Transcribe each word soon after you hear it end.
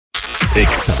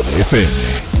Exa FM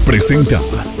presenta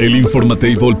el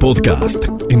Informatable Podcast.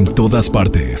 En todas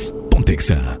partes, ponte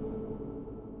Exa.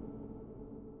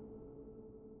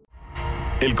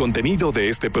 El contenido de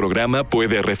este programa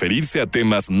puede referirse a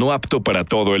temas no apto para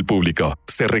todo el público.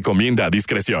 Se recomienda a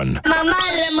discreción.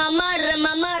 Mamarre.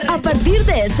 A partir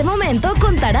de este momento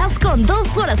contarás con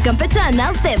 2 horas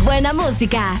campechanas de buena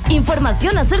música,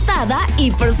 información acertada y,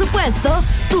 por supuesto,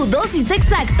 tu dosis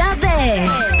exacta de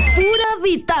pura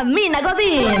vitamina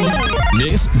Godín.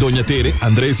 Nes, Doña Tere,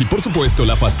 Andrés y, por supuesto,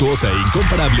 la fastuosa e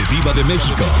incomparable diva de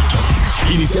México.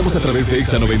 Iniciamos a través de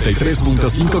Exa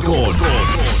 93.5 con...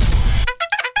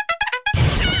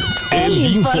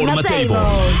 El Informatable.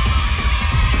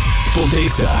 Ponte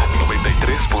Exa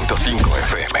 93.5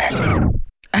 FM.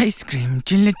 Ice cream,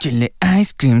 chile,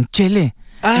 ice cream, chile.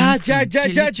 Ah, ya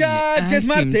es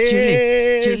martes.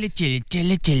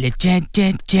 Chile.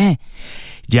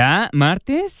 ¿Ya?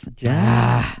 ¿Martes?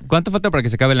 Ya. ¿Cuánto falta para que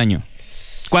se acabe el año?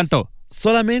 ¿Cuánto?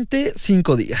 Solamente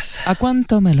 5 días. ¿A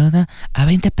cuánto me lo da? A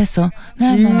 20 pesos.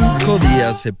 5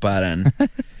 días separan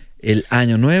el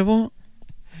año nuevo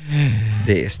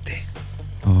de este.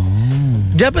 Oh.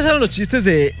 ¿Ya empezaron los chistes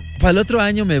de para el otro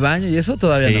año me baño y eso?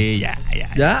 Todavía no. Sí, ya.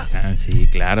 ¿Ya? Sí,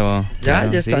 claro. ¿Ya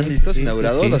están listos,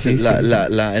 inaugurados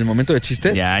el momento de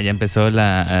chistes? Ya empezó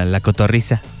la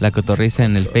cotorriza. La cotorriza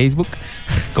en el Facebook,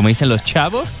 como dicen los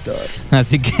chavos.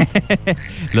 Así que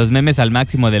los memes al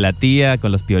máximo de la tía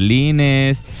con los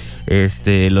piolines,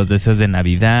 los deseos de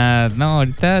Navidad. No,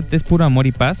 ahorita es puro amor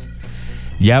y paz.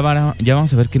 Ya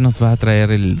vamos a ver qué nos va a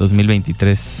traer el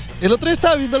 2023. El otro día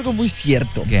estaba viendo algo muy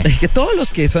cierto. ¿Qué? Es que todos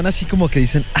los que son así como que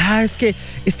dicen, es que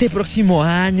este próximo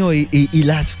año y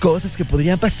las cosas que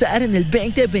podrían pasar en el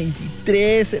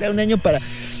 2023 será un año para...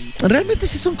 Realmente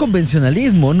sí es un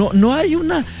convencionalismo. No hay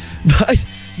una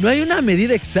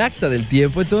medida exacta del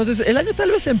tiempo. Entonces el año tal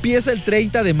vez empieza el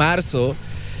 30 de marzo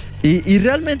y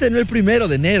realmente no el 1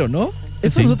 de enero, ¿no?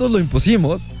 Eso sí. Nosotros lo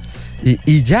impusimos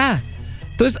y ya.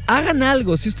 Entonces, hagan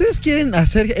algo. Si ustedes quieren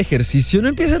hacer ejercicio, no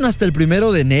empiecen hasta el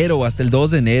 1 de enero o hasta el 2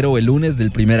 de enero o el lunes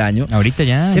del primer año. Ahorita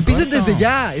ya. Empiecen desde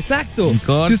ya, exacto.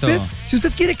 Si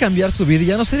usted quiere cambiar su vida y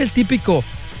ya no ser el típico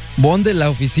Bond de la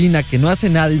oficina que no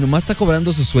hace nada y nomás está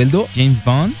cobrando su sueldo, James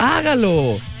Bond.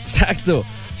 Hágalo. Exacto.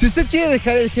 Si usted quiere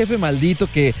dejar el jefe maldito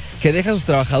que deja a sus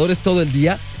trabajadores todo el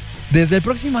día, desde el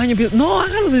próximo año empieza. No,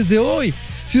 hágalo desde hoy.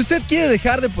 Si usted quiere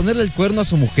dejar de ponerle el cuerno a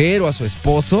su mujer o a su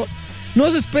esposo, no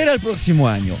se espera el próximo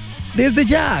año. Desde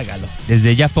ya hágalo.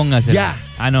 Desde ya póngase. Ya.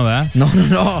 No, ¿verdad?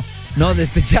 No,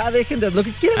 desde ya dejen de lo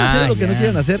que quieran hacer o lo que no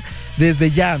quieran hacer.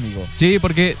 Desde ya, amigo. Sí,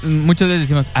 porque muchas veces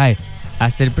decimos,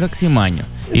 hasta el próximo año.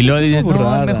 Y luego dices,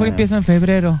 no, mejor empiezo en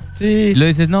febrero. Sí. Y luego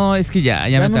dices, no, es que ya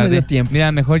me no tardé. me dio tiempo.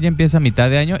 Mira, mejor ya empiezo a mitad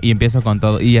de año y empiezo con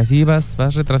todo. Y así vas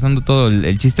retrasando todo.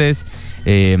 El chiste es,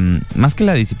 más que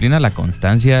la disciplina, la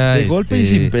constancia. De golpe y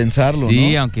sin pensarlo, ¿no?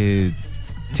 Sí, aunque...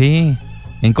 Sí.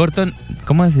 En corto,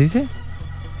 ¿cómo se dice?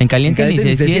 En caliente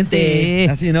ni se siente.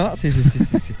 Así, ¿no? Sí.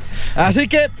 Así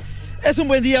que es un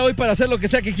buen día hoy para hacer lo que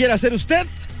sea que quiera hacer usted.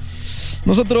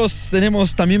 Nosotros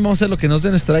también vamos a hacer lo que nos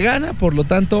dé nuestra gana. Por lo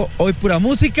tanto, hoy pura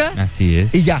música. Así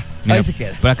es. Y ya, mira, ahí se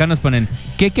queda. Por acá nos ponen,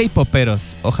 ¿qué K-poperos?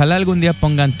 Ojalá algún día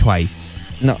pongan Twice.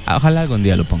 No. Ojalá algún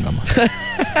día lo pongamos.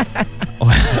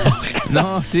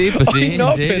 No, sí, pues hoy sí.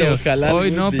 No, en serio. pero ojalá.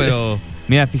 Hoy no, pero...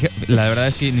 Mira, fíjate, la verdad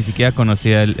es que ni siquiera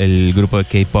conocía el grupo de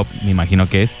K-pop, me imagino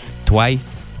que es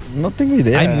Twice. No tengo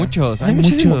idea. Hay muchos.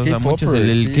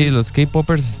 Sí. Los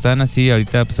K-popers están así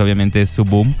ahorita, pues obviamente es su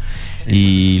boom. Sí,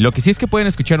 y lo que sí es que pueden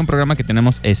escuchar un programa que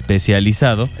tenemos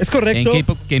especializado. Es correcto. En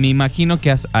K-pop, que me imagino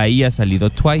que ahí ha salido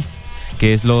Twice,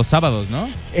 que es los sábados, ¿no?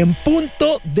 En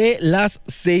punto de las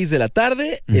 6 de la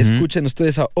tarde, escuchen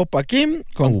ustedes a Opa Kim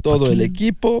con todo el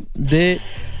equipo de...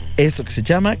 Eso que se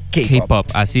llama K-pop.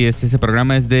 Así es, ese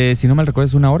programa es de, si no mal recuerdo,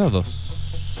 ¿es 1 hora o 2?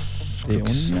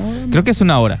 Creo que es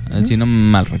 1 hora, si no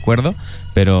mal recuerdo,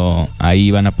 pero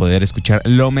ahí van a poder escuchar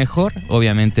lo mejor,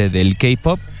 obviamente, del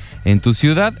K-pop en tu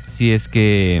ciudad, si es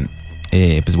que,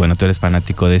 pues bueno, tú eres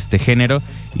fanático de este género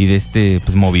y de este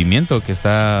pues movimiento que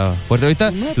está fuerte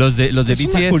ahorita. Los de BTS es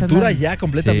una cultura andan, ya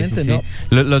completamente, sí. ¿no?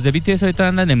 Los de BTS ahorita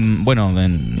andan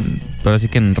pero así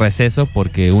que en receso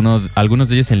porque algunos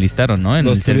de ellos se enlistaron, ¿no? En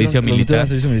el servicio militar.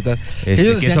 Que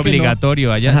es obligatorio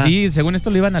no. Allá. Ajá. Sí, según esto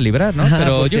lo iban a librar, ¿no?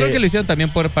 Pero porque... yo creo que lo hicieron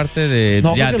también por parte de...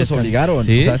 No, porque los obligaron.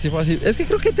 ¿Sí? O sea, sí fue así. Es que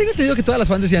creo que tengo entendido que todas las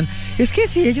fans decían, es que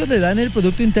si ellos le dan el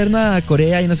producto interno a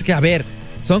Corea y no sé qué, a ver,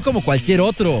 son como cualquier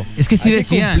otro. Es que sí Hay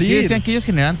decían que ellos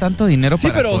generan tanto dinero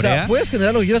para pero Corea. O sea, puedes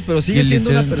generar lo que quieras, pero sigue siendo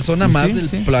una persona más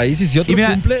del país y si otro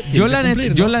cumple, yo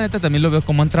la neta también lo veo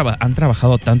como han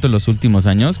trabajado tanto en los últimos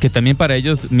años que también para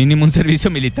ellos mínimo un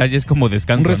servicio militar ya es como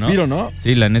descanso, un respiro, ¿no?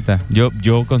 Sí, la neta.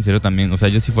 Yo considero también, o sea,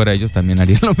 yo si fuera ellos también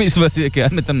haría lo mismo, así de que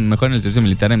metan mejor en el servicio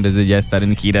militar en vez de ya estar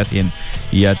en giras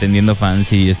y atendiendo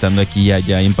fans y estando aquí y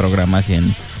allá en programas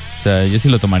o sea, yo sí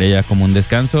lo tomaría ya como un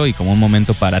descanso y como un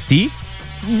momento para ti,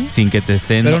 sin que te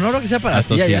estén. Pero no lo que sea para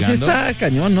ti, ya sí está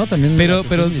cañón, ¿no? También. Pero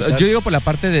yo digo por la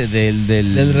parte del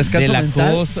descanso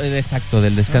mental. Exacto,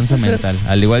 del descanso mental.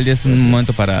 Al igual ya es un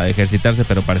momento para ejercitarse,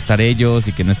 pero para estar ellos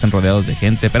y que no estén rodeados de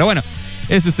gente. Pero bueno,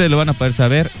 eso ustedes lo van a poder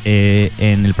saber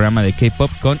en el programa de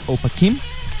K-Pop con Opa Kim.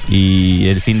 Y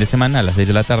el fin de semana a las 6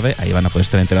 de la tarde, ahí van a poder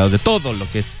estar enterados de todo lo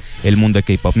que es el mundo de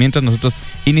K-Pop. Mientras nosotros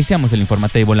iniciamos el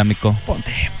Informatable, amigo.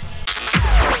 Ponte.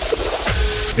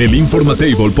 El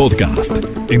Informatable Podcast.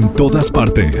 En todas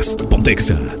partes.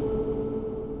 Pontexa.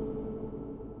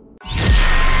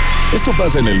 Esto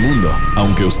pasa en el mundo,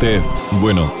 aunque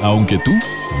tú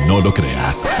no lo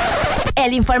creas.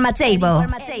 El Informatable.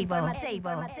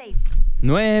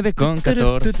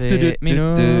 9:14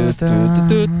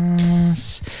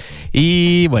 minutos.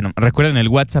 Y bueno, recuerden el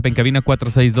WhatsApp en cabina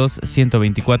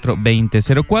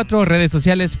 462-124-2004. Redes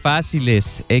sociales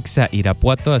fáciles, Exa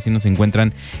Irapuato, así nos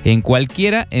encuentran en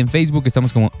cualquiera. En Facebook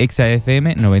estamos como Exa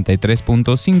FM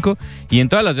 93.5 y en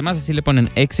todas las demás así le ponen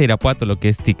Exa Irapuato, lo que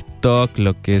es TikTok,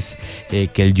 lo que es que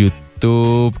el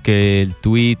YouTube, que el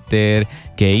Twitter,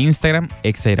 que Instagram,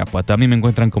 Exa Irapuato. A mí me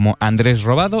encuentran como Andrés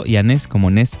Robado y a Nes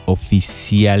como Nes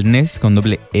Oficial. Nes con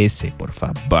doble S, por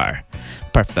favor.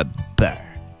 Por favor.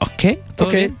 ¿Ok? ¿Todo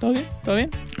bien? Okay.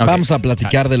 Vamos a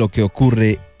platicar de lo que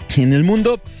ocurre en el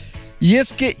mundo. Y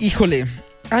es que, híjole,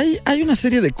 hay una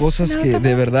serie de cosas que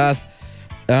de verdad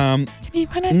no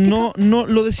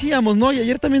lo decíamos, ¿no? Y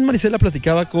ayer también Marisela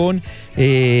platicaba con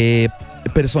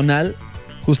personal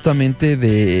justamente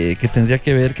que tenía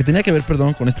que ver,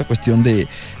 con esta cuestión de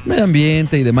medio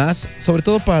ambiente y demás, sobre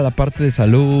todo para la parte de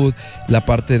salud, la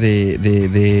parte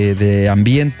de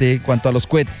ambiente en cuanto a los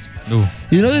cohetes.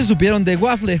 Y no se supieron de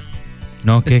Waffle.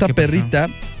 No, esta perrita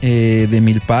de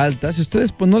milpa alta. Si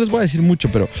ustedes, pues no les voy a decir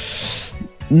mucho, pero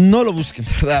no lo busquen,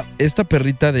 de verdad. Esta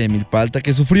perrita de milpa alta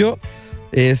que sufrió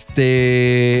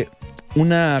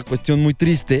una cuestión muy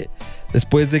triste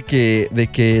después de que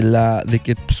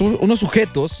pues, unos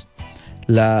sujetos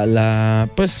la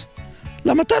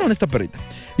mataron a esta perrita.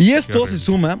 Y esto se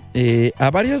suma a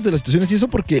varias de las situaciones, y eso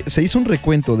porque se hizo un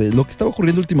recuento de lo que estaba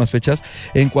ocurriendo en últimas fechas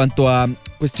en cuanto a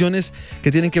cuestiones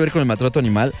que tienen que ver con el maltrato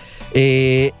animal,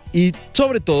 y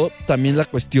sobre todo también la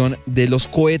cuestión de los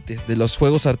cohetes, de los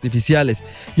fuegos artificiales,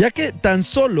 ya que tan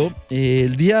solo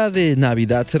el día de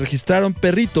Navidad se registraron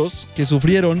perritos que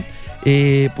sufrieron,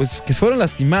 pues que fueron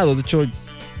lastimados. De hecho,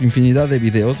 infinidad de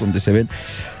videos donde se ven.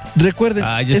 Recuerden,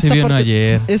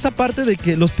 esa parte de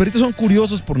que los perritos son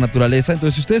curiosos por naturaleza.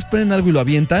 Entonces, si ustedes prenden algo y lo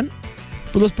avientan,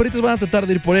 pues los perritos van a tratar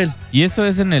de ir por él. Y eso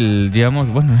es en el, digamos,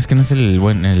 bueno, es que no es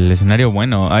el escenario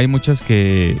bueno. Hay muchos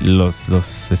que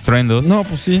los estruendos. No,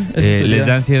 pues sí. Les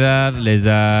da ansiedad, les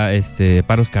da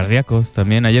paros cardíacos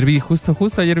también. Ayer vi, justo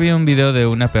ayer vi un video de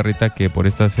una perrita que por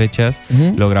estas fechas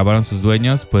lo grabaron sus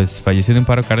dueños, pues falleció de un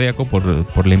paro cardíaco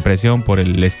por la impresión, por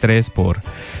el estrés, por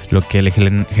lo que le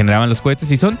generaban los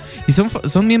cohetes. Y son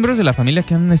miembros de la familia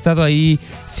que han estado ahí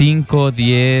 5,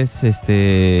 10,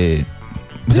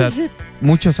 o sea,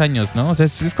 muchos años, ¿no? O sea,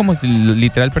 es como si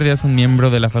literal perdieras un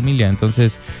miembro de la familia.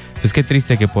 Entonces, pues qué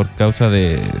triste que por causa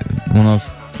de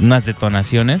unas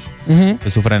detonaciones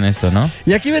pues sufran esto, ¿no?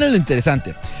 Y aquí viene lo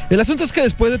interesante. El asunto es que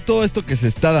después de todo esto que se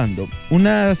está dando,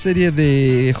 una serie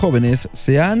de jóvenes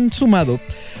se han sumado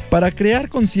para crear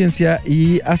conciencia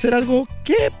y hacer algo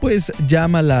que pues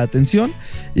llama la atención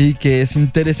y que es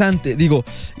interesante. Digo,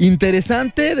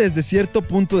 interesante desde cierto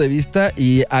punto de vista,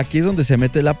 y aquí es donde se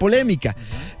mete la polémica,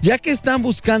 ya que están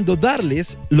buscando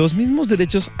darles los mismos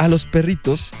derechos a los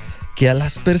perritos que a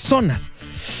las personas.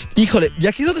 Híjole, y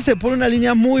aquí es donde se pone una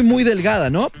línea muy, muy delgada,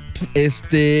 ¿no?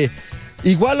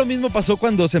 Igual lo mismo pasó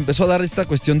cuando se empezó a dar esta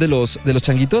cuestión de los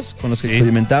changuitos con los que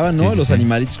experimentaban, ¿no? Los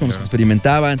animalitos con los que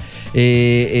experimentaban,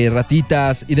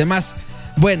 ratitas y demás.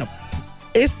 Bueno,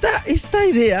 esta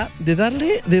idea de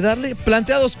darle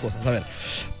plantea dos cosas. A ver,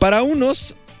 para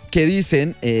unos que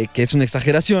dicen que es una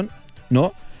exageración,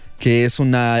 ¿no? Que es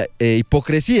una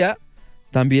hipocresía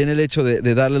también el hecho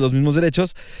de darle los mismos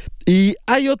derechos. Y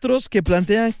hay otros que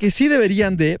plantean que sí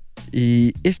deberían de,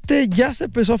 y ya se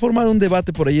empezó a formar un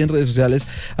debate por ahí en redes sociales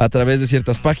a través de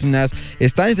ciertas páginas.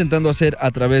 Están intentando hacer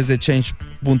a través de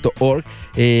change.org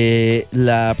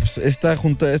esta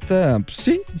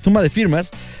suma de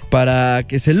firmas para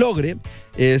que se logre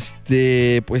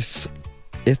este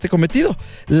cometido.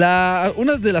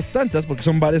 Una de las tantas, porque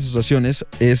son varias asociaciones,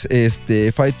 es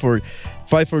Fight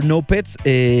for No Pets,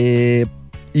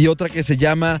 y otra que se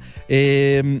llama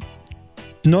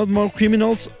Not More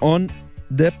Criminals on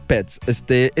the Pets.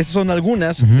 Estas son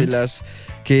algunas de las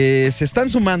que se están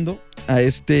sumando a a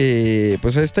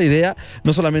esta idea,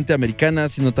 no solamente americana,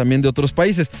 sino también de otros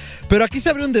países. Pero aquí se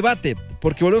abre un debate,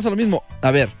 porque volvemos a lo mismo.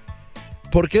 A ver,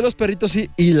 ¿por qué los perritos sí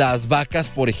y las vacas,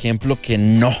 por ejemplo, que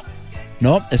no?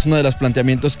 ¿No? Es uno de los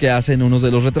planteamientos que hacen unos de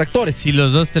los retractores. Si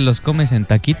los dos te los comes en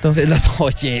taquitos.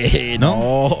 Oye,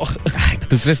 no. Ay,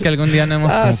 ¿tú crees que algún día no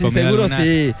hemos sí, comido seguro alguna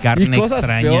sí. carne y cosas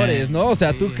extraña? Peores, ¿no? O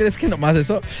sea, ¿tú crees que nomás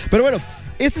eso? Pero bueno,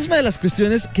 esta es una de las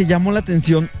cuestiones que llamó la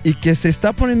atención y que se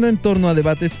está poniendo en torno a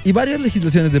debates, y varias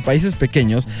legislaciones de países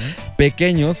pequeños,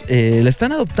 la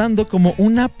están adoptando como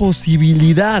una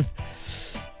posibilidad.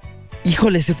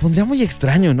 Híjole, se pondría muy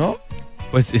extraño, ¿no?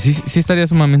 Pues sí estaría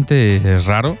sumamente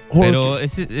raro, pero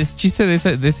es chiste de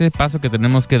ese paso que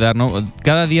tenemos que dar, ¿no?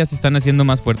 Cada día se están haciendo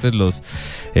más fuertes los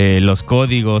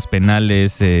códigos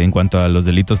penales en cuanto a los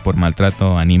delitos por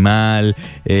maltrato animal.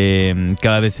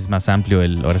 Cada vez es más amplio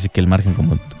ahora sí que el margen,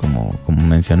 como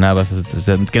mencionabas. O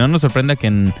sea, que no nos sorprenda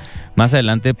que más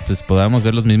adelante pues podamos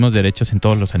ver los mismos derechos en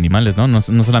todos los animales, ¿no?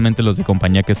 No solamente los de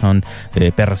compañía, que son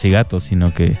perros y gatos,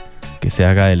 sino que se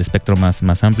haga el espectro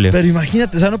más amplio. Pero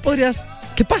imagínate, o sea, no podrías...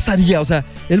 ¿Qué pasaría? O sea,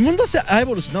 el mundo ha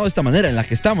evolucionado de esta manera en la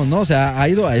que estamos, ¿no? O sea, ha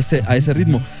ido a ese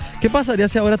ritmo. ¿Qué pasaría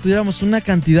si ahora tuviéramos una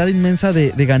cantidad inmensa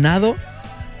de ganado?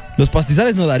 Los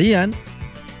pastizales no darían.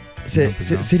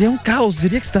 Sería un caos,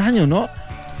 sería extraño, ¿no?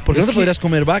 Porque no te podrías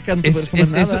comer vacas, no te podrías comer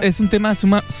nada. Es un tema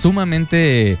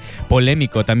sumamente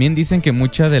polémico. También dicen que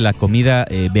mucha de la comida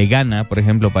vegana, por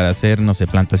ejemplo, para hacer, no sé,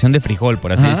 plantación de frijol,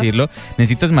 por así decirlo,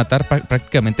 necesitas matar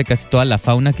prácticamente casi toda la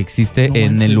fauna que existe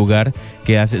el lugar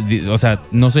que hace. O sea,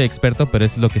 no soy experto, pero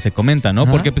es lo que se comenta, ¿no?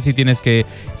 Porque pues sí tienes que,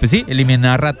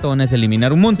 eliminar ratones,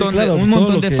 eliminar un montón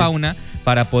de fauna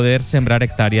para poder sembrar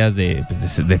hectáreas de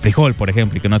frijol, por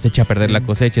ejemplo, y que no se eche a perder la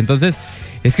cosecha. Entonces,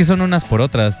 es que son unas por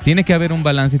otras. Tiene que haber un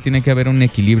balance, tiene que haber un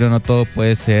equilibrio. No todo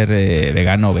puede ser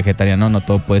vegano o vegetariano, no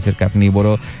todo puede ser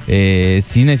carnívoro.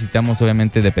 Sí necesitamos,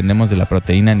 obviamente, dependemos de la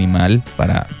proteína animal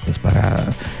para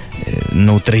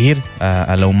nutrir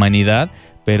a la humanidad,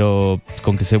 pero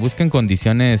con que se busquen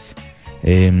condiciones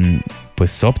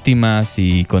óptimas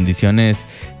y condiciones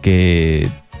que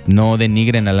no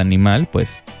denigren al animal,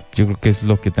 pues yo creo que es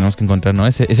lo que tenemos que encontrar, ¿no?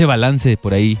 Ese balance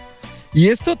por ahí. Y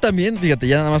esto también, fíjate,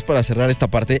 ya nada más para cerrar esta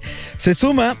parte, se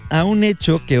suma a un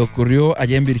hecho que ocurrió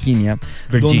allá en Virginia,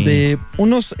 donde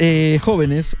unos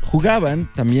jóvenes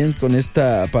jugaban también con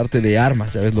esta parte de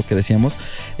armas, ya ves lo que decíamos,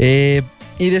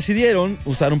 y decidieron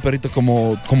usar un perrito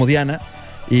como Diana.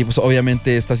 Y pues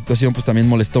obviamente esta situación pues también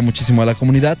molestó muchísimo a la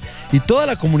comunidad, y toda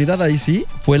la comunidad ahí sí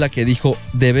fue la que dijo: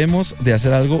 debemos de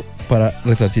hacer algo para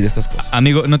resarcir estas cosas.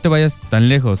 Amigo, no te vayas tan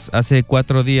lejos. Hace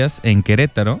 4 días en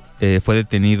Querétaro fue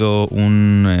detenido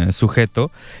un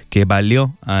sujeto que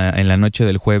baleó en la noche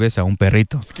del jueves a un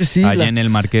perrito. Es que sí, allá en el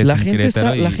Marqués, en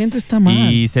Querétaro. La gente está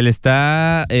mal. Y se le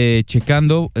está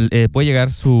checando, puede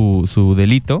llegar su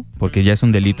delito, porque ya es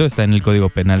un delito, está en el Código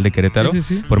Penal de Querétaro,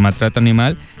 por maltrato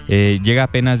animal. Llega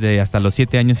apenas de hasta los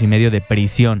 7 años y medio de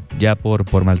prisión ya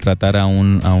por maltratar a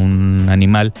un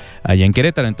animal allá en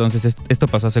Querétaro. Entonces esto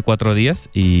pasó hace 4 días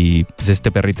y pues este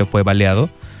perrito fue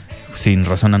baleado sin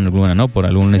razón alguna, ¿no? Por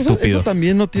algún estúpido. Eso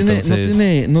también no tiene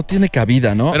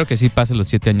cabida, ¿no? Espero que sí pase los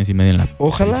 7 años y medio en la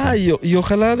Ojalá y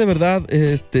ojalá de verdad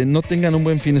no tengan un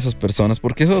buen fin esas personas,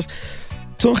 porque esos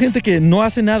son gente que no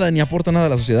hace nada ni aporta nada a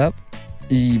la sociedad.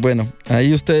 Y bueno,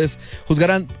 ahí ustedes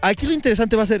juzgarán. Aquí lo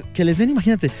interesante va a ser que les den,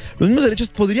 imagínate, los mismos derechos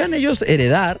podrían ellos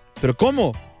heredar, pero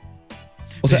 ¿cómo?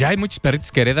 O sea, ya hay muchos perritos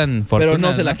que heredan fortuna, pero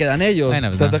no se la quedan ellos. Bueno,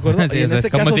 ¿Estás de acuerdo? Sí, y en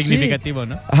este caso como significativo, sí.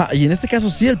 ¿No? Ajá, y en este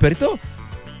caso sí, el perrito,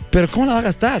 pero ¿cómo la va a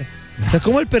gastar? O sea,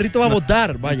 ¿cómo el perrito va a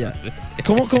votar? Vaya.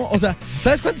 ¿Cómo? O sea,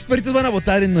 ¿sabes cuántos perritos van a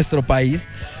votar en nuestro país?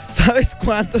 ¿Sabes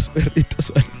cuántos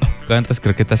perritos van a votar? ¿Cuántas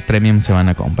croquetas premium se van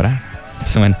a comprar?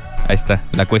 Pues bueno, ahí está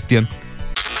la cuestión.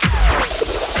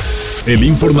 El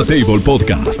Informatable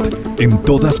Podcast. En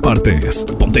todas partes.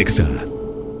 Pontexa.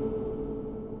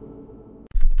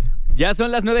 Ya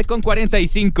son las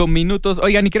 9:45.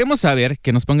 Oigan, y queremos saber,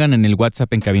 que nos pongan en el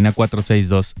WhatsApp en cabina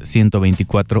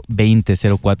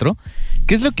 462-124-2004,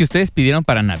 ¿qué es lo que ustedes pidieron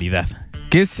para Navidad?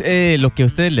 ¿Qué es lo que a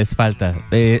ustedes les falta?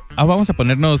 Vamos a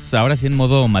ponernos ahora sí en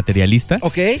modo materialista.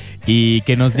 Ok. Y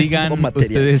que nos digan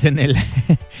ustedes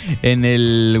en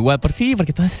el WhatsApp. Sí,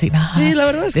 porque todas así. No, sí, la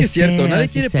verdad es que es cierto. Nadie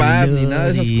quiere paz ni nada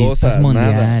de esas cosas.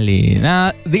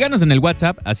 Nada. Díganos en el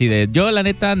WhatsApp así de, yo la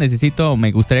neta me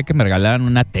gustaría que me regalaran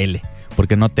una tele.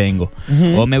 Porque no tengo.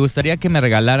 O me gustaría que me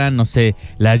regalaran, no sé,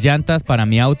 las llantas para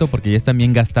mi auto porque ya están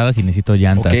bien gastadas y necesito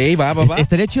llantas. Ok, va.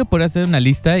 Estaría chido poder hacer una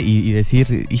lista y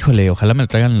decir, híjole, ojalá me lo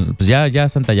traigan. Pues ya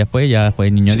Santa ya fue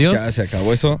Niño Dios. Ya se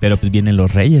acabó eso. Pero pues vienen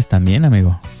los Reyes también,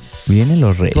 amigo. Vienen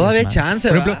los Reyes. Todavía hay chance,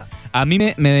 por ejemplo, a mí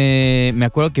me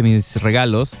acuerdo que mis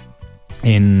regalos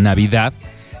en Navidad,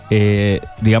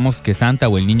 digamos que Santa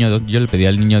o el Niño Dios, yo le pedí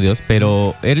al Niño Dios,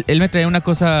 pero él me traía una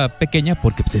cosa pequeña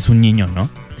porque pues es un niño, ¿no?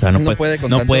 O sea, no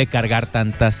puede cargar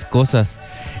tantas cosas.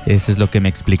 Eso es lo que me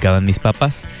explicaban mis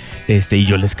papás. Y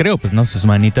yo les creo, pues no, sus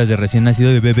manitas de recién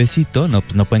nacido de bebecito, no,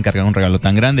 pues no pueden cargar un regalo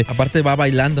tan grande. Aparte va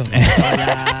bailando.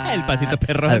 El pasito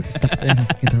perrón.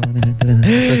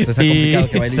 Entonces está complicado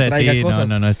que baile y traiga cosas.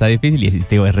 No, está difícil. Y te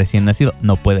digo, es recién nacido,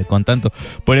 no puede con tanto.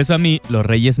 Por eso a mí los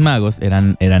Reyes Magos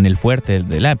eran el fuerte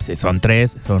del lápiz. Son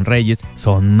 3, son Reyes,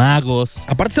 son magos.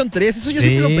 Aparte son 3, eso yo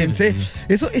siempre lo pensé.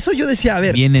 Eso yo decía, a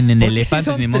ver. Vienen en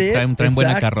elefantes, ni modo que traen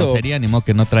buena carrocería, ni modo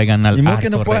que no traigan al ni modo que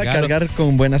no pueda cargar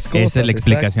con buenas cosas. Esa es la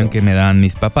explicación que me dan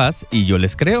mis papás y yo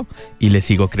les creo y les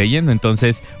sigo creyendo.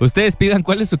 Entonces, ustedes pidan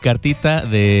cuál es su cartita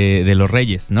de los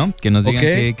Reyes, ¿no? Que nos digan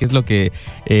qué es lo que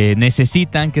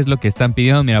necesitan, qué es lo que están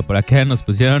pidiendo. Mira, por acá nos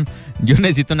pusieron, yo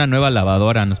necesito una nueva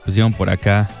lavadora, nos pusieron por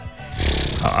acá.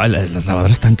 Las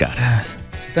lavadoras están caras.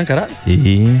 ¿Sí están caras?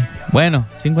 Sí. Bueno,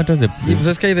 sí encuentras de... Sí, pues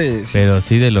es que hay de... Pero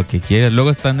sí de lo que quieras. Luego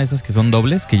están esas que son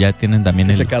dobles, que ya tienen también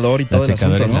el secador y todo el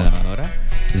asunto, ¿no? La lavadora.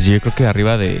 Pues yo creo que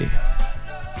arriba de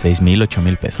 6,000,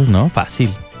 8,000 pesos, ¿no? Fácil.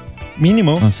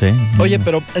 Mínimo. No sé. Oye,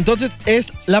 pero entonces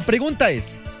la pregunta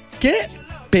es, ¿qué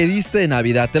pediste de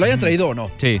Navidad? ¿Te lo hayan traído o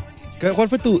no? Sí. ¿Cuál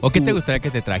fue tu...? ¿O qué te gustaría que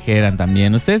te trajeran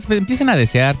también? Ustedes empiecen a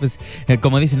desear, pues,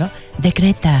 como dicen, ¿no?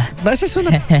 Decreta. No, esa es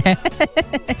una...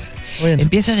 Bueno.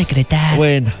 Empieza a decretar.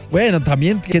 Bueno,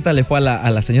 también, ¿qué tal le fue a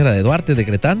la señora de Duarte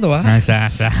decretando, va? No,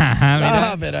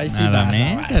 pero ahí sí no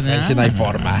hay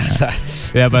forma.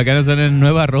 Mira, para acá nos salen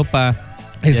nueva ropa.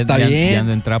 Está bien. Ya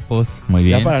ando en trapos. Muy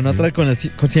bien. Ya para no traer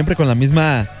siempre con el mismo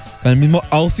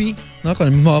outfit, ¿no? Con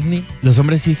el mismo ovni. Los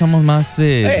hombres sí somos más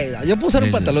de... yo puedo usar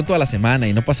un pantalón toda la semana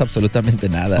y no pasa absolutamente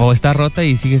nada. O está rota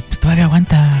y sigues, pues todavía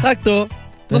aguanta. Exacto.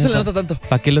 No se le nota tanto.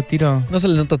 ¿Para qué lo tiro? No se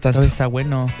le nota tanto. Todavía está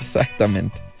bueno.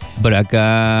 Exactamente. Por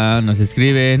acá nos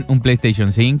escriben un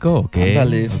PlayStation 5, ¿ok?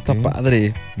 Ándale, eso está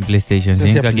padre. Un PlayStation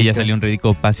 5, aquí ya salió un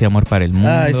ridículo paz y amor para el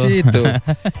mundo. Ay, sí, tú.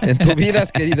 En tu vida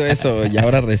has querido eso y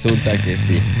ahora resulta que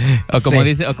sí. O como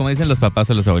dicen los papás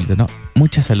o los abuelitos, no,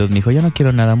 mucha salud, mijo, yo no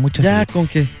quiero nada, mucha salud. Ya, ¿con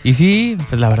qué? Y sí,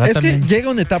 pues la verdad es también. que llega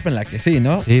una etapa en la que sí,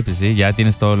 ¿no? Sí, pues sí, ya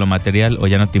tienes todo lo material o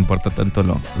ya no te importa tanto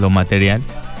lo material.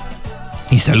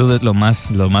 Y salud es lo más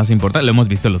importante, lo hemos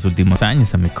visto en los últimos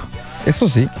años, amigo. Eso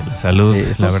sí. La salud,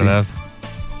 la verdad.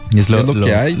 Es lo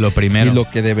que hay lo primero. Y lo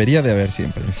que debería de haber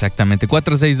siempre. Exactamente.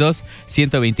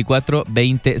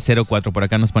 462-124-2004. Por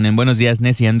acá nos ponen buenos días,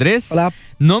 Nes y Andrés. Hola.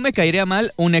 No me caería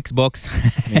mal un Xbox.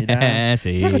 Mira,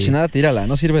 sí. Esa cochinada tírala,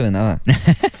 no sirve de nada.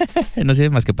 No sirve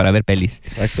más que para ver pelis.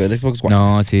 Exacto, el Xbox One.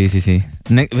 No, sí.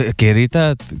 Que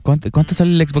ahorita, ¿cuánto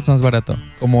sale el Xbox más barato?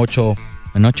 Como 8.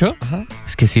 ¿En 8? Ajá.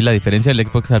 Es que sí, la diferencia del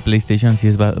Xbox al PlayStation sí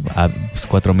es a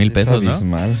 4,000 pesos, ¿no? Es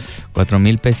abismal.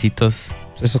 4,000 pesitos.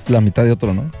 Eso es la mitad de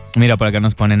otro, ¿no? Mira, por acá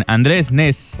nos ponen Andrés,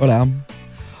 Nes. Hola.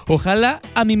 Ojalá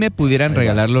a mí me pudieran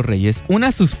regalar los Reyes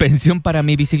una suspensión para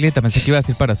mi bicicleta. Pensé que iba a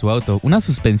decir para su auto. Una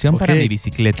suspensión para mi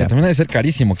bicicleta. Que también ha de ser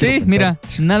carísimo. Sí, mira,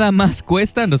 nada más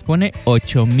cuesta, nos pone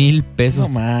 8,000 pesos. No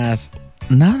más.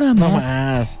 Nada más. No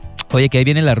más. Oye, que ahí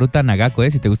viene la ruta Nagaco,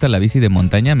 ¿eh? Si te gusta la bici de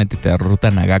montaña, métete a ruta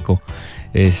Nagaco.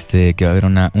 Que va a haber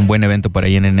un buen evento por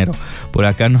ahí en enero. Por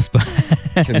acá nos...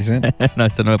 ¿Qué dicen? No,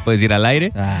 esto no lo puedes decir al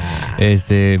aire.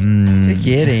 ¿Qué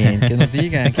quieren? Que nos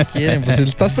digan, ¿qué quieren? Pues si le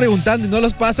estás preguntando y no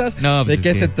los pasas, no, pues ¿de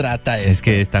qué se trata esto? Es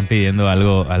que están pidiendo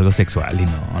algo sexual y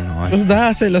no. Pues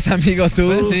dáselos, amigos,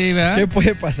 tú. Pues sí, ¿verdad? ¿Qué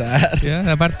puede pasar? Ya,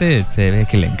 aparte, se ve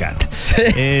que le encanta.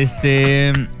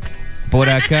 Por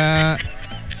acá...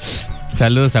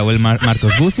 Saludos a Abuel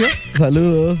Marcos Bucio.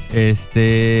 Saludos.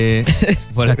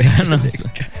 Por acá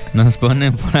nos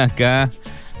ponen por acá.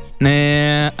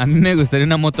 A mí me gustaría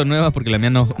una moto nueva porque la mía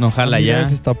no jala ya.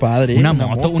 Eso está padre. Una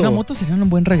moto sería un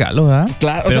buen regalo, ¿verdad?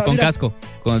 Claro. Pero con casco.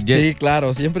 Sí,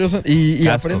 claro. Siempre usan. Y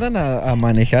aprendan a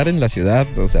manejar en la ciudad.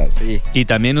 O sea, sí. Y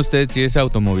también usted, si es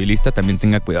automovilista, también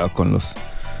tenga cuidado con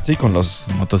Sí, con los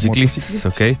motociclistas.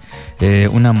 Ok.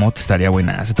 Una moto estaría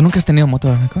buena. ¿Tú nunca has tenido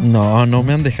moto, Amico? No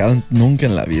me han dejado nunca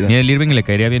en la vida. Mira, el Irving le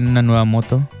caería bien una nueva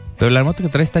moto. Pero la moto que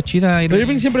trae está chida, Irving. Pero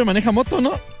Irving siempre maneja moto,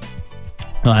 ¿no?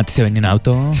 No, antes se venía en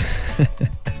auto. Sí.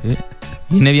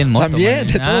 Viene bien moto. También,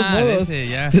 de todos modos.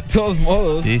 De todos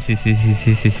modos.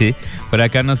 Sí. Por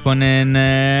acá nos ponen,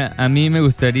 a mí me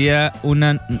gustaría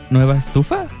una nueva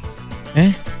estufa.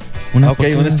 Una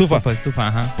estufa.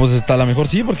 Ajá. Pues a lo mejor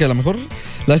sí, porque a lo mejor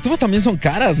las estufas también son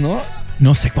caras, ¿no?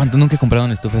 No sé cuánto, nunca he comprado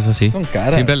una estufa, eso sí. Son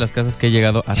caras. Siempre las casas que he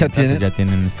llegado a ya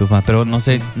tienen estufa, pero no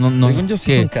sé, no. Según yo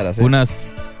sí son caras, unas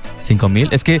 5,000.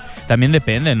 Es que también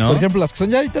depende, ¿no? Por ejemplo, las que son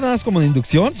ya ahorita nada más como de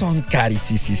inducción son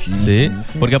carísimas. Sí,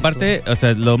 porque aparte, o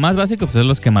sea, lo más básico pues es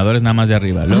los quemadores nada más de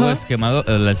arriba. Luego es quemado,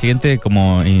 la siguiente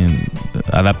como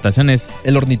adaptación es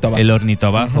el hornito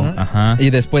abajo. Ajá. Y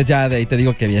después ya de ahí te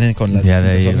digo que vienen con las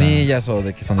distintas hornillas o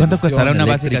de que son ¿Cuánto costará una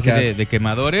básica así de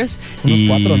quemadores? Unos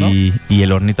 4, ¿no? Y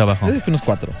el hornito abajo. Yo dije unos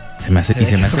 4. Se me hace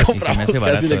barato.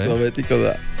 Casi electrométricos,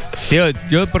 Tío,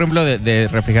 yo por ejemplo de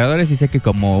refrigeradores sí sé que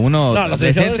como uno... No, los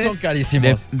refrigeradores son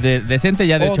carísimos. Decente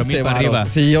ya de 8,000 para arriba.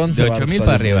 Sí, 11 de 8,000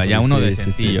 para arriba, ya uno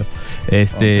decentillo.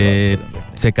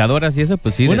 Secadoras y eso,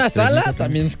 pues sí. Una sala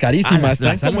también es carísima.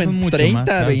 Están como en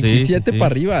 30, 27 para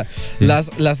arriba. Sí.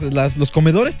 Los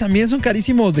comedores también son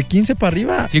carísimos, de 15 para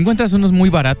arriba. Si encuentras unos muy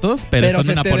baratos, pero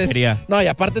son una porquería. No, y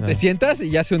aparte te sientas y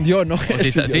ya se hundió, ¿no? O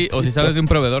si sabes de un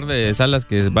proveedor de salas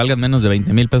que valgan menos de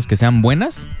 20,000 pesos que sean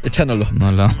buenas. Échanoslo.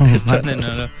 No.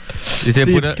 Dice,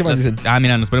 ¿qué más dicen?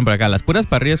 Mira, nos ponen por acá. Las puras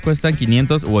parrillas cuestan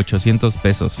 500 u 800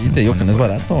 pesos. Sí, te digo que no es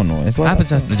barato, ¿o no? Es barato.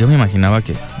 Pues yo me imaginaba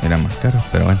que era más caro,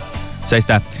 pero bueno. Ahí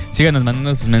está. Síganos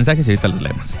mandando sus mensajes y ahorita los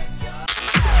leemos.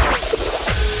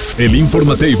 El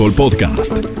Informatable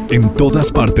Podcast. En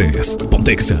todas partes.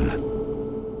 Pontexa.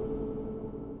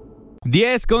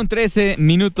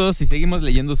 10:13 y seguimos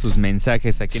leyendo sus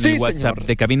mensajes aquí en el WhatsApp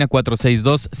de cabina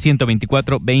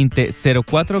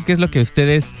 462-124-2004. ¿Qué es lo que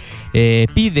ustedes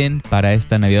piden para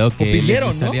esta Navidad? ¿O que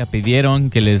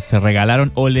pidieron que les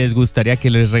regalaron o les gustaría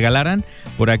que les regalaran?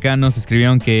 Por acá nos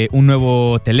escribieron que un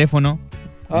nuevo teléfono.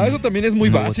 Eso también es muy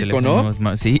básico, ¿no?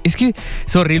 Sí, es que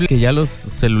es horrible que ya los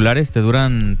celulares te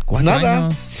duran 4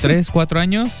 años, 3, 4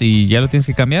 años y ya lo tienes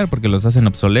que cambiar porque los hacen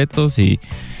obsoletos y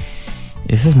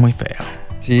eso es muy feo.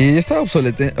 Sí, esta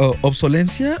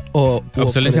obsolencia o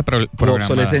obsolescencia programada.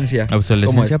 Obsolescencia.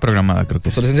 Obsolescencia programada, creo que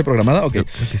es. Obsolescencia programada, ok.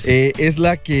 Sí. Es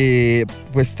la que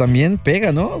pues también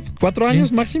pega, ¿no? 4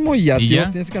 años máximo y ya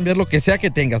tienes que cambiar lo que sea que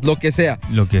tengas, lo que sea.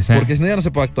 Porque si no ya no se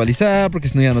puede actualizar, porque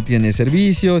si no ya no tiene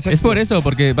servicio. Exacto. Es por eso,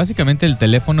 porque básicamente el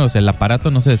teléfono, o sea, el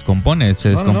aparato no se descompone, se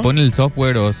descompone el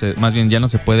software más bien ya no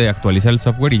se puede actualizar el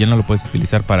software y ya no lo puedes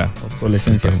utilizar para...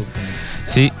 Obsolescencia, justamente.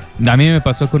 Sí, a mí me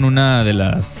pasó con una de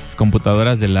las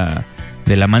computadoras de la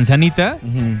manzanita,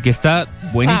 que está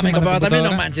buenísima. Pero también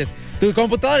no manches. Tu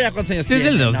computadora ya cuántos años tiene. Es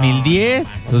del 2010.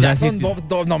 No, o sea, son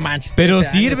no manches. Pero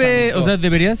sirve, o sea,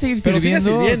 debería seguir sirviendo. Pero sigue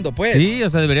sirviendo, pues. Sí, o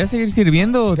sea, debería seguir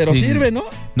sirviendo. Pero sirve, ¿no?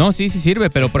 No, sí sirve,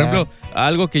 pero por ejemplo,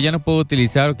 algo que ya no puedo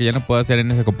utilizar o que ya no puedo hacer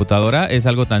en esa computadora es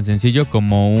algo tan sencillo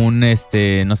como un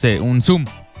un Zoom.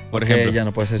 Por ejemplo, ya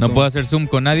no puede hacer Zoom. No puedo hacer Zoom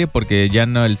con nadie porque ya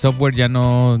no, el software ya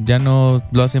no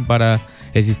lo hacen para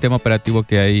el sistema operativo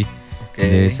que hay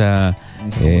de esa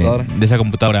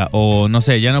computadora. O no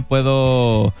sé, ya no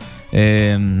puedo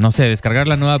descargar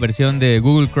la nueva versión de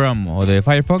Google Chrome o de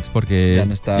Firefox porque ya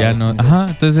no está.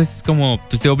 Entonces es como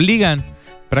pues te obligan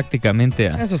prácticamente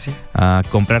a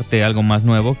comprarte algo más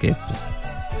nuevo que pues,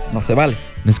 no se vale.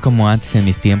 No es como antes en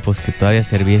mis tiempos que todavía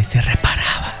servía y se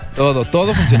reparaba.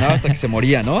 Todo funcionaba hasta que se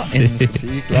moría, ¿no? Sí,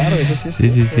 claro, eso sí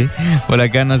es cierto. Sí. Por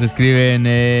acá nos escriben,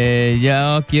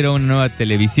 ya quiero una nueva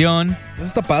televisión. Eso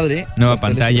está padre. Nueva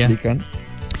pantalla.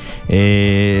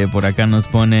 Por acá nos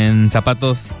ponen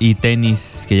zapatos y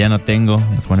tenis que ya no tengo.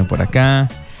 Nos ponen por acá.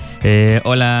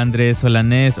 Hola Andrés, hola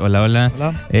Nes, hola.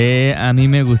 A mí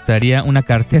me gustaría una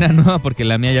cartera nueva porque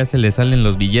la mía ya se le salen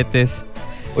los billetes.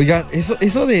 Oigan,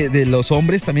 eso de los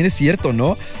hombres también es cierto,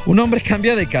 ¿no? Un hombre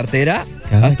cambia de cartera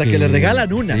hasta que le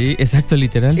regalan una. Sí, exacto,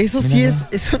 literal. Eso sí es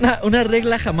una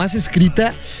regla jamás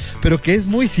escrita, pero que es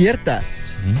muy cierta. Sí.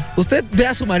 Usted ve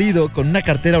a su marido con una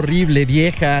cartera horrible,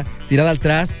 vieja, tirada al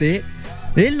traste.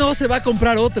 Él no se va a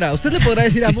comprar otra. Usted le podrá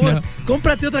decir, amor,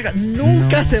 cómprate otra.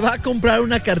 Nunca se va a comprar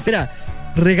una cartera.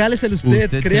 Regálesela usted,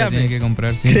 créame. Tiene que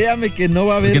comprar, sí. Créame que no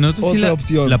va a haber otra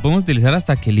opción. La podemos utilizar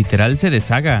hasta que literal se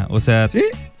deshaga. O sea,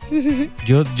 Sí.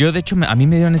 Yo de hecho, a mí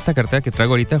me dieron esta cartera que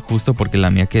traigo ahorita justo porque la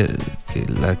mía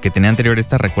la que tenía anterior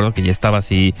recuerdo que ya estaba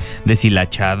así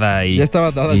deshilachada y... Ya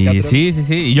estaba dada el cátedra. Sí.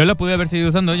 Y yo la pude haber seguido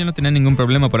usando, yo no tenía ningún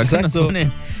problema. Por acá nos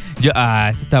ponen...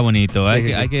 esto está bonito.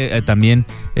 Hay que también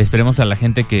esperemos a la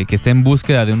gente que esté en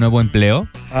búsqueda de un nuevo empleo.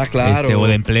 Claro. O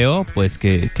de empleo, pues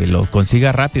que lo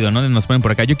consiga rápido, ¿no? Nos ponen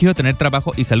por acá. Yo quiero tener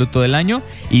trabajo y salud todo el año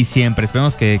y siempre.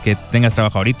 Esperemos que tengas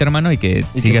trabajo ahorita, hermano, y que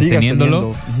sigas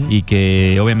teniéndolo. Y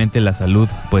que obviamente la salud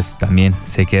pues también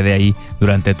se quede ahí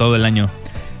durante todo el año.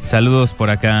 Saludos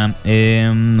por acá.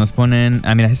 Nos ponen...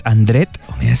 mira, es Andret.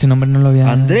 Mira, ese nombre no lo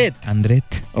había... Andret.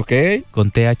 Ok.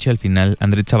 Con TH al final.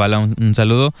 Andret Zavala, un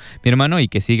saludo, mi hermano, y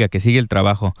que siga el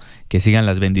trabajo, que sigan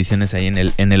las bendiciones ahí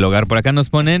en el hogar. Por acá nos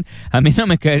ponen... A mí no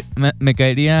me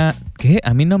caería... ¿Qué?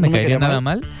 A mí no me caería nada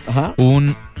mal. Ajá.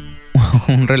 Un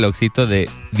relojcito de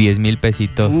 10,000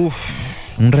 pesitos.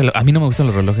 Un reloj. A mí no me gustan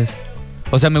los relojes.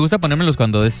 O sea, me gusta ponérmelos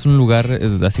cuando es un lugar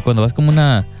así, cuando vas como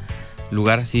una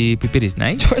lugar así, pipiris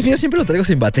nice. Yo siempre lo traigo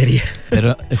sin batería.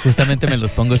 Pero justamente me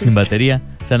los pongo sin batería.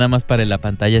 O sea, nada más para la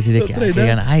pantalla así de que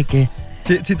digan, qué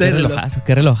relojazo,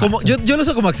 qué relojazo. Yo lo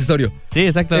uso como accesorio. Sí,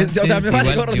 exacto. O sea, me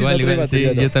vale gorro si no trae batería.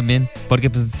 Sí, ¿no? Yo también. Porque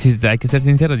pues sí, hay que ser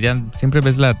sinceros, ya siempre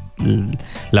ves la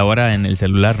hora en el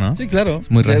celular, ¿no? Sí, claro.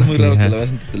 Es muy raro. Es muy raro que la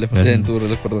veas en tu teléfono, en tu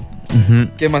reloj, perdón. Uh-huh.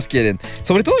 ¿Qué más quieren?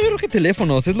 Sobre todo yo creo que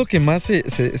teléfonos es lo que más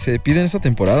se pide en esta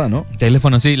temporada, ¿no?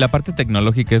 Teléfonos, sí. La parte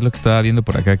tecnológica es lo que estaba viendo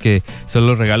por acá, que son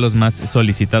los regalos más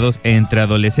solicitados entre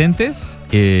adolescentes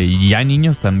y ya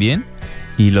niños también,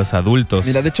 y los adultos.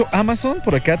 Mira, de hecho, Amazon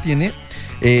por acá tiene...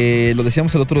 lo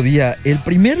decíamos el otro día, el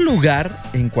primer lugar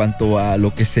en cuanto a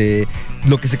lo que se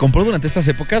compró durante estas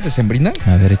épocas decembrinas.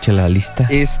 A ver, echa la lista.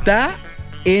 Está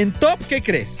en top, ¿qué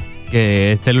crees?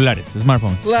 Que celulares,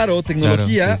 smartphones. Claro,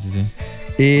 tecnología. Claro,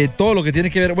 sí. Todo lo que tiene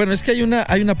que ver. Bueno, es que hay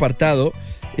un apartado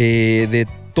de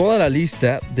toda la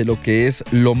lista de lo que es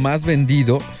lo más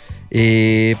vendido.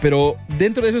 Pero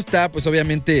dentro de eso está, pues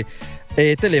obviamente,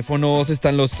 teléfonos,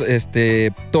 están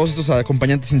todos estos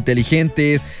acompañantes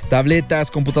inteligentes, tabletas,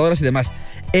 computadoras y demás.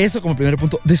 Eso como primer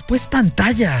punto. Después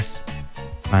pantallas.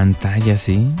 Pantallas,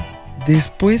 sí.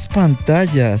 Después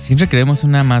pantallas. Siempre queremos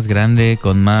una más grande,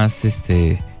 con más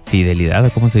fidelidad,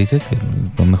 ¿cómo se dice?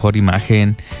 Con mejor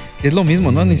imagen. Es lo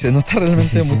mismo, ¿no? Ni se nota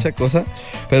realmente mucha cosa.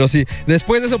 Pero sí,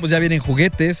 después de eso pues ya vienen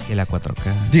juguetes. Que la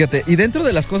 4K. Fíjate, y dentro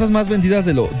de las cosas más vendidas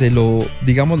de lo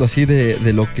digámoslo así,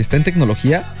 de lo que está en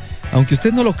tecnología, aunque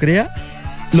usted no lo crea,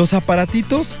 los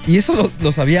aparatitos, y eso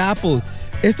lo sabía Apple,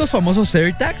 estos famosos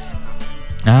AirTags.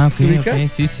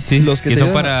 Sí. Los que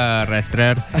son para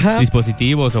rastrear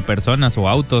dispositivos o personas o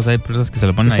autos. Hay personas que se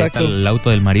lo ponen. Exacto. Ahí está el auto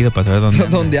del marido para saber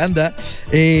dónde anda.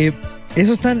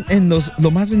 Eso están en lo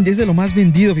más vendido, es de lo más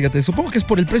vendido, fíjate. Supongo que es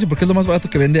por el precio, porque es lo más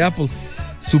barato que vende Apple.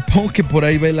 Supongo que por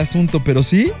ahí va el asunto, pero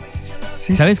sí.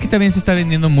 ¿Sabes qué también se está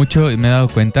vendiendo mucho? Y me he dado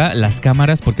cuenta, las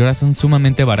cámaras, porque ahora son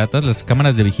sumamente baratas, las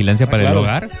cámaras de vigilancia para el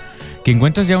hogar. Que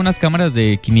encuentras ya unas cámaras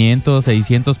de 500,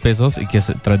 600 pesos y que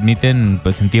se transmiten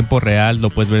pues en tiempo real, lo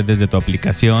puedes ver desde tu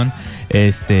aplicación,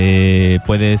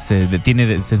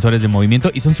 tiene sensores de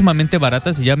movimiento y son sumamente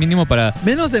baratas y ya mínimo para...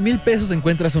 Menos de 1,000 pesos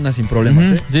encuentras una sin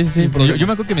problemas, Sí. Yo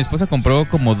me acuerdo que mi esposa compró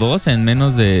como 2 en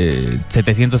menos de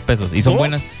 700 pesos y son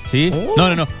buenas. ¿Sí? Oh.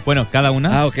 No. Bueno, cada una.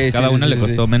 Cada una le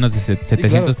costó menos de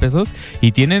 700 pesos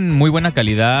y tienen muy buena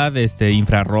calidad,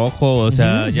 infrarrojo, o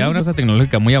sea, ya una cosa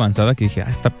tecnológica muy avanzada que dije,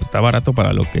 está barato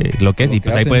para lo que es. Y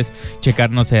pues ahí puedes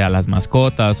checar, no sé, a las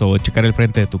mascotas o checar el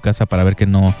frente de tu casa para ver que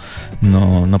no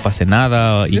pase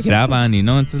nada y graban y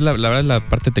no. Entonces la verdad la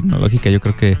parte tecnológica yo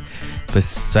creo que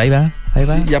pues ahí va.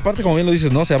 Sí, y aparte como bien lo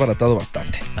dices, ¿no? Se ha abaratado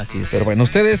bastante. Así es. Pero bueno,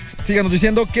 ustedes síganos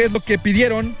diciendo qué es lo que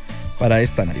pidieron para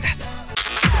esta Navidad.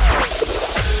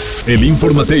 El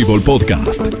Informatable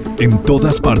Podcast. En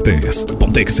todas partes.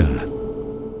 Pontexa.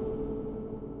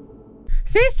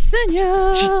 Sí,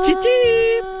 señor.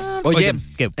 Oye,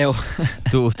 ¿qué?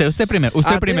 Usted primero.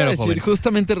 Usted primero, joven.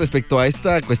 Justamente respecto a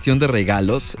esta cuestión de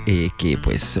regalos, que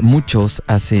pues muchos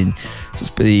hacen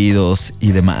sus pedidos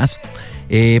y demás.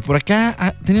 Por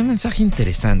acá tenía un mensaje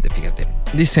interesante, fíjate.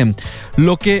 Dicen,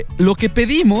 lo que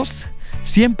pedimos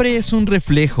siempre es un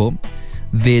reflejo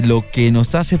de lo que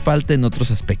nos hace falta en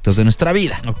otros aspectos de nuestra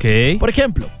vida. Ok. Por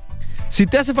ejemplo, si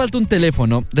te hace falta un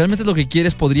teléfono, realmente lo que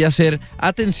quieres podría ser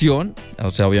atención,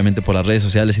 o sea, obviamente por las redes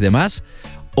sociales y demás,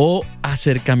 o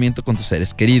acercamiento con tus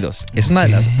seres queridos. Es una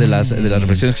de las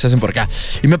reflexiones que se hacen por acá.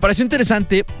 Y me pareció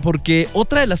interesante porque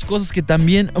otra de las cosas que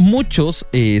también muchos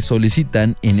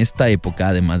solicitan en esta época,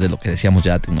 además de lo que decíamos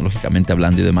ya tecnológicamente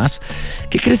hablando y demás,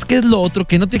 ¿qué crees que es lo otro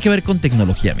que no tiene que ver con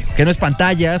tecnología, amigo? Que no es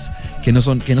pantallas, que no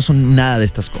son nada de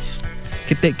estas cosas.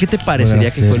 ¿Qué te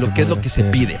parecería que es lo que se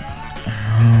pide?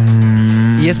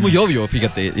 Y es muy obvio,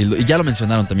 fíjate, y ya lo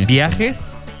mencionaron también. ¿Viajes?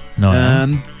 No.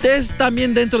 Es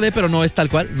también dentro de, pero no es tal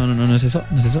cual. No es eso.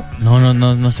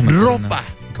 No se me ocurre, Ropa.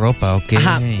 Ropa, ok.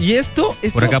 Ajá, y esto...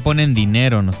 Por acá ponen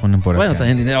dinero, nos ponen por acá. Bueno,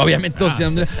 también dinero, obviamente. Todos sí.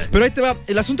 Pero ahí te va.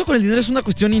 El asunto con el dinero es una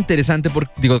cuestión interesante.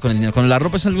 Con la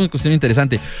ropa es una cuestión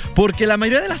interesante. Porque la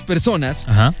mayoría de las personas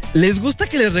les gusta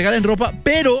que les regalen ropa,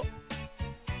 pero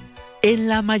en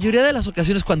la mayoría de las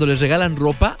ocasiones cuando les regalan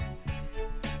ropa,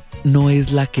 no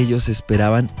es la que ellos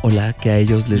esperaban o la que a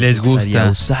ellos les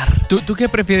gustaría usar. ¿Tú qué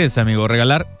prefieres, amigo?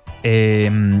 ¿Regalar...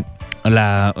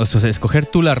 o sea, escoger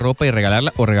tú la ropa y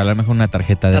regalarla o regalar mejor una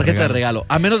tarjeta de regalo?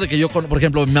 A menos de que yo, por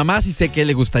ejemplo, mi mamá sí sé que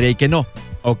le gustaría y que no.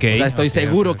 Ok. O sea, estoy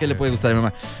seguro que le puede gustar a mi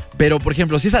mamá. Pero, por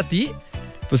ejemplo, si es a ti,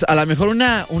 pues a lo mejor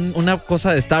una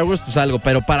cosa de Star Wars, pues algo.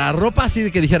 Pero para ropa así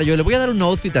de que dijera yo, le voy a dar un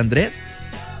outfit a Andrés.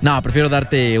 No, prefiero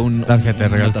darte una tarjeta de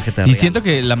regalo. Y siento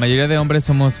que la mayoría de hombres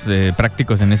somos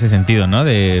prácticos en ese sentido, ¿no?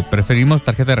 Preferimos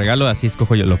tarjeta de regalo, así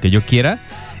escojo yo lo que yo quiera.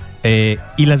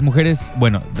 Y las mujeres,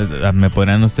 bueno, me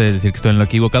podrán ustedes decir que estoy en lo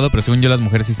equivocado, pero según yo las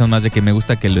mujeres sí son más de que me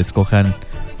gusta que lo escojan,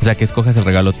 o sea, que escojas el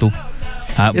regalo tú.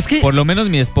 Es que, por lo menos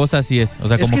mi esposa sí es, o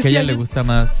sea, como que a ella le gusta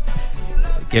más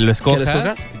que lo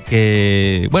escojas.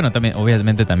 Que bueno, también,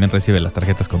 obviamente también recibe las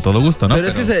tarjetas con todo gusto, ¿no? Pero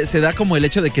es que se da como el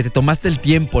hecho de que te tomaste el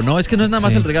tiempo, ¿no? Es que no es nada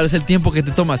más el regalo, es el tiempo que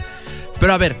te tomas.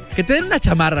 Pero a ver, que te den una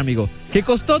chamarra, amigo, que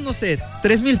costó, no sé,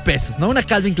 3,000 pesos, ¿no? Una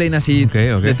Calvin Klein así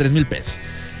de 3,000 pesos.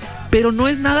 Pero no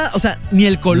es nada, o sea, ni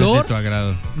el color, no es de tu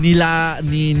agrado,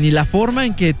 ni la forma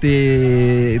en que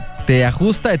te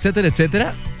ajusta, etcétera,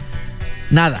 etcétera.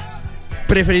 Nada.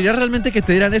 ¿Preferirías realmente que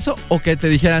te dieran eso o que te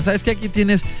dijeran, sabes que aquí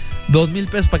tienes 2,000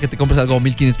 pesos para que te compres algo o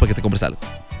 1,500 para que te compres algo?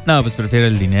 No, pues prefiero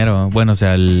el dinero. Bueno, o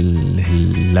sea,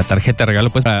 la tarjeta de regalo,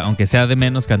 pues aunque sea de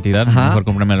menos cantidad, mejor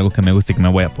comprarme algo que me guste y que me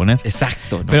voy a poner.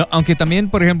 Exacto, ¿no? Pero aunque también,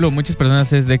 por ejemplo, muchas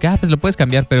personas es de que, pues lo puedes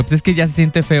cambiar, pero pues es que ya se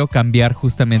siente feo cambiar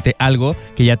justamente algo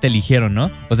que ya te eligieron, ¿no?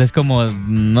 O sea, es como,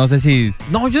 no sé si...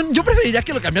 No, yo preferiría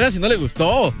que lo cambiaran si no le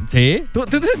gustó. ¿Sí? ¿Tú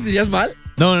te sentirías mal?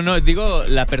 No, digo,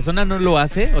 la persona no lo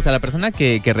hace, o sea, la persona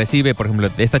que recibe, por ejemplo,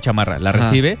 esta chamarra, la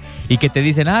recibe y que te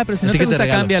dicen, pero si no te gusta,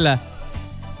 cámbiala.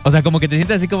 O sea, como que te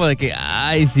sientes así como de que,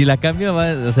 si la cambio,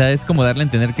 o sea, es como darle a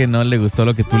entender que no le gustó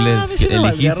lo que tú les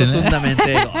elegiste, ¿no?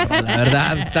 Rotundamente, la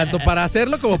verdad, tanto para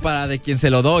hacerlo como para de quien se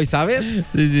lo doy, ¿sabes?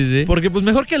 Sí. Porque pues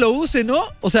mejor que lo use, ¿no?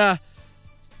 O sea,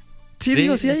 sí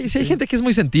hay gente que es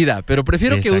muy sentida, pero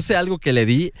prefiero que use algo que le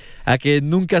di a que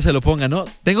nunca se lo ponga, ¿no?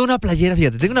 Tengo una playera,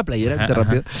 ahorita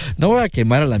rápido. No voy a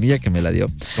quemar a la amiga que me la dio.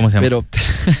 ¿Cómo se llama? Pero,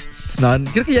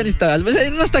 no, creo que ya ni está. No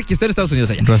está aquí, está en Estados Unidos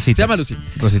allá. Rosita. Se llama Lucy.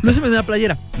 Rosita. Lucy me dio una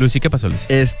playera. Lucy, ¿qué pasó, Lucy?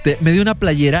 Me dio una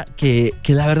playera que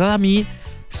la verdad a mí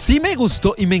sí me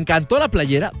gustó y me encantó la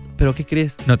playera, pero ¿qué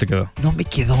crees? No te quedó. No me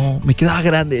quedó, me quedaba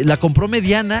grande. La compró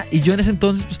mediana y yo en ese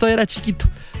entonces pues todavía era chiquito.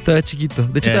 De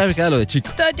hecho, todavía me queda lo de chico.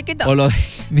 Todo chiquito. O lo de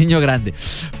niño grande.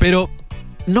 Pero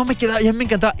no me quedaba, ya me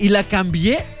encantaba. Y la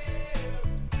cambié.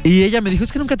 Y ella me dijo,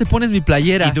 es que nunca te pones mi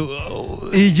playera. Y tú,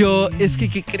 y yo, es que,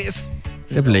 ¿qué crees?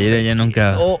 Esa playera ya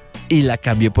nunca... Y la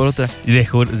cambié por otra. Y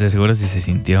de seguro sí se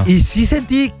sintió. Y sí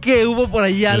sentí que hubo por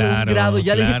ahí algún grado.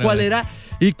 Ya le dije cuál era.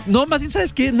 Y no, más bien,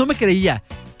 ¿sabes qué? No me creía.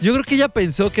 Yo creo que ella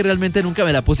pensó que realmente nunca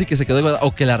me la puse y que se quedó igual,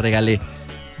 o que la regalé.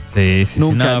 Sí.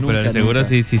 No, pero de seguro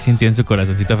sí sintió en su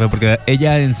corazoncito feo, porque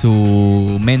ella en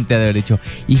su mente ha de haber dicho,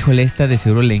 híjole, esta de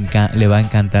seguro le va a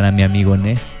encantar a mi amigo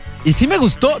Nes. Y sí me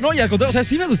gustó, no, y al contrario, o sea,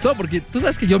 sí me gustó, porque tú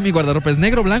sabes que yo mi guardarropa es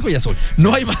negro, blanco y azul.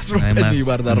 No hay más ropa en mi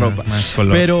guardarropa. Más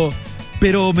color.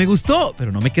 Pero me gustó,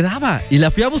 pero no me quedaba. Y la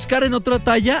fui a buscar en otra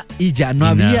talla y ya no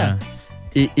había.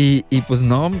 Y pues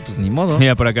no, pues ni modo.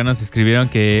 Mira, por acá nos escribieron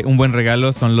que un buen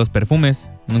regalo son los perfumes.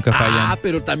 Nunca fallan.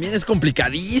 Pero también es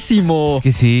complicadísimo. Es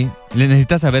que sí. Le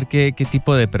necesitas saber qué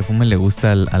tipo de perfume le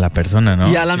gusta a la persona,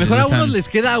 ¿no? Y a lo mejor a unos les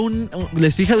queda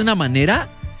les fija de una manera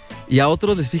y a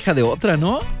otros les fija de otra,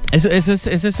 ¿no? ¿Eso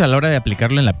es a la hora de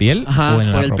aplicarlo en la piel? Ajá, o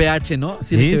en por la el ropa? pH, ¿no?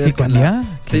 Sí cambia.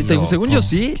 Según yo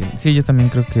sí. Sí, yo también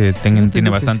creo que tiene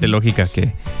bastante lógica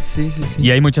que... Sí.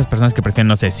 Y hay muchas personas que prefieren,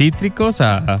 no sé, cítricos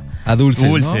a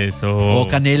dulces, ¿no? O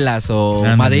canelas o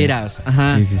maderas.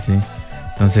 Ajá. Sí.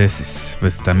 Entonces,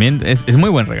 pues también es muy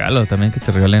buen regalo también que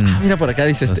te regalen. Mira, por acá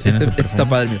dice, este está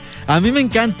padre. Mira. A mí me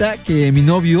encanta que mi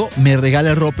novio me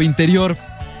regale ropa interior.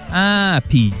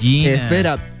 Pillín.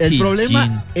 Espera, el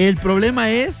problema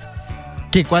es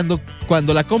que cuando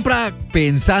la compra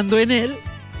pensando en él,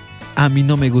 a mí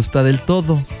no me gusta del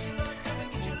todo.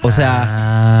 O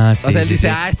sea, él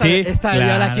dice, esta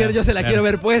claro, yo se la quiero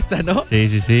ver puesta, ¿no? Sí.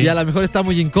 Y a lo mejor está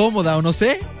muy incómoda o no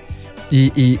sé.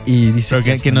 Y dice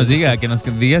que nos diga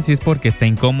si es porque está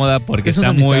incómoda, porque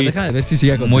está muy, déjame ver si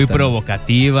sigue muy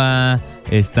provocativa,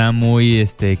 está muy,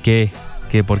 ¿qué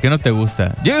que ¿por qué no te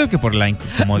gusta? Yo creo que por la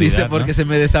incomodidad. Dice, porque ¿no? se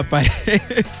me desaparece.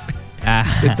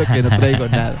 Siento que no traigo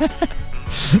nada.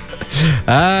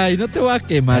 Ay, no te voy a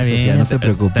quemar, Sofía, no te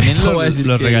preocupes. También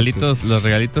los regalitos,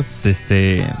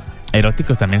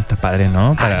 eróticos también está padre,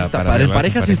 ¿no? Sí está padre. En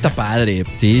pareja sí está padre.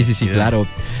 Sí, claro.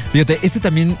 Fíjate,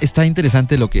 también está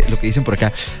interesante lo que dicen por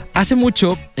acá. Hace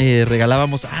mucho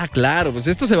regalábamos, claro, pues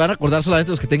esto se van a acordar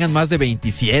solamente los que tengan más de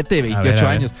 27, 28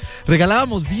 años.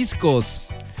 Regalábamos discos.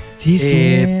 Sí,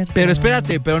 sí. Pero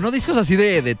espérate, pero no discos así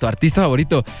de tu artista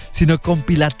favorito, sino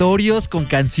compilatorios con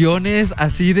canciones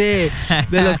así de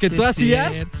los que tú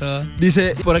hacías. Cierto.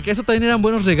 Dice, por acá eso también eran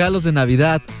buenos regalos de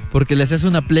Navidad, porque le hacías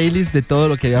una playlist de todo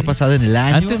lo que había pasado en el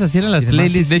año. Antes hacían las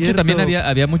playlists. De hecho, también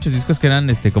había muchos discos que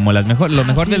eran como lo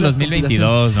mejor del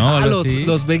 2022, ¿no?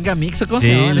 Los Venga Mix, ¿o cómo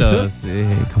se llamaban esos?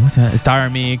 ¿Cómo se llama?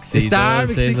 Star Mix. Star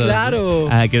Mix, sí, claro.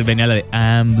 Que venía la de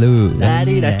I'm Blue.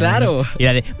 Claro. Y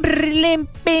la de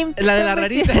la de la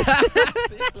rarita. Sí,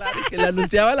 claro, que le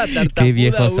anunciaba la tartamuda. Qué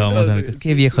viejos somos, amigos.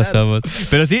 Qué viejos somos.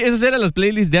 Pero sí, esos eran los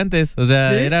playlists de antes. O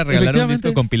sea, era regalar un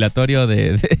disco compilatorio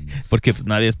porque pues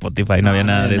no había Spotify, no había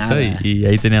nada de eso. Y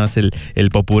ahí teníamos el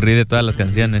popurrí de todas las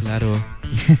canciones. Claro.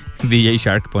 DJ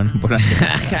Shark ponen por ahí.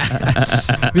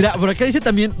 Mira, por acá dice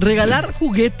también regalar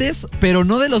juguetes, pero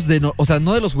no de los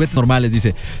no de los juguetes normales,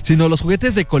 dice, sino los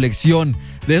juguetes de colección,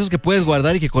 de esos que puedes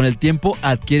guardar y que con el tiempo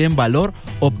adquieren valor,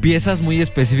 o piezas muy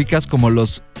específicas como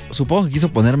supongo que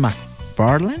quiso poner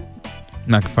McFarlane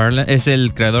es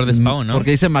el creador de Spawn, ¿no? Porque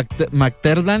dice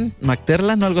McTerlan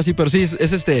o algo así, pero sí,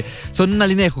 son una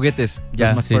línea de juguetes.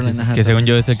 Ya, sí, que según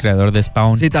yo es el creador de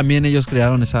Spawn. Sí, también ellos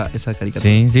crearon esa caricatura.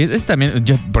 Sí, es también,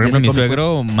 por ejemplo, mi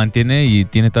suegro mantiene y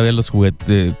tiene todavía los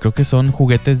juguetes, creo que son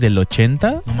juguetes del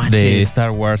 80 de Star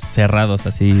Wars cerrados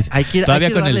así. Hay que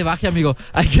darle baje, amigo.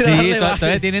 Hay que darle baje.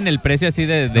 Todavía tienen el precio así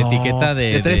de etiqueta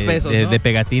de 3 pesos, de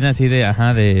pegatina así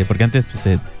porque antes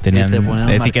pues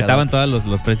etiquetaban todos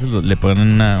los precios, le ponen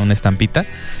una estampita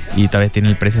y todavía tiene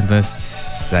el precio,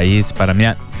 entonces ahí es para mí,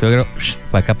 suegro,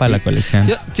 para acá para la colección.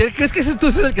 ¿Crees que tú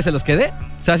es el que se los quede?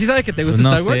 O sea, ¿sí sabe que te gusta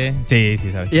Star Wars? Sí,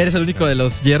 sabe. ¿Y eres el único de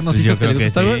los yernos hijos que le gusta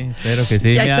Star Wars? Espero que sí.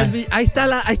 Y ahí está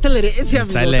la herencia,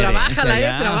 amigo.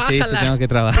 Trabájala, trabájala. Sí, tengo que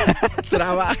trabajar.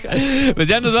 Trabaja. Pues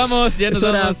ya nos vamos,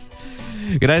 vamos.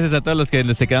 Gracias a todos los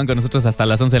que se quedan con nosotros hasta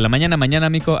las 11 de la mañana. Mañana,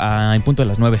 amigo, en punto de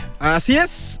las 9. Así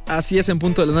es, en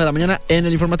punto de las 9 de la mañana en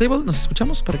el Informatable. Nos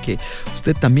escuchamos para que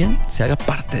usted también se haga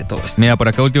parte de todo esto. Mira, por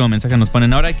acá último mensaje nos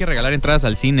ponen. Ahora hay que regalar entradas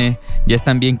al cine. Ya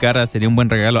están bien caras, sería un buen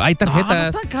regalo. Hay tarjetas. No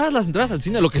están caras las entradas al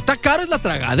cine. Lo que está caro es la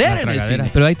tragadera en el cine.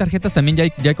 Pero hay tarjetas también, ya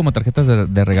hay como tarjetas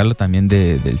de regalo también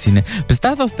del cine. Pues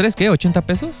está 2-3, ¿qué? ¿80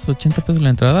 pesos? ¿80 pesos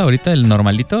la entrada? Ahorita el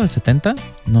normalito, el 70.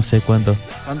 No sé cuánto.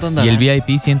 ¿Cuánto anda? Y el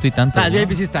VIP 100 y tanto. El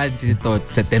VIP sí está en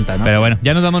 170, ¿no? Pero bueno,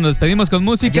 ya nos vamos, nos despedimos con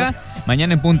música. Adiós.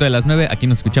 Mañana en punto de las 9, aquí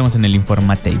nos escuchamos en el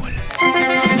Informatable.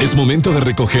 Es momento de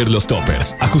recoger los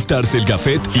toppers, ajustarse el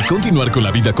gafet y continuar con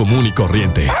la vida común y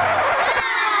corriente.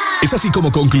 Es así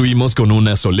como concluimos con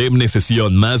una solemne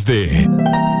sesión más de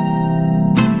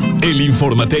El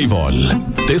Informatable.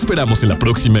 Te esperamos en la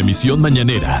próxima emisión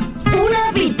mañanera.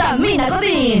 Una vitamina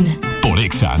Godín. Por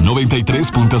Exa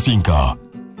 93.5.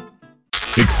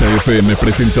 Exa FM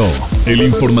presentó El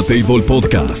Informatable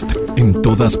Podcast. En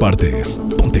todas partes.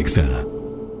 Ponte Exa.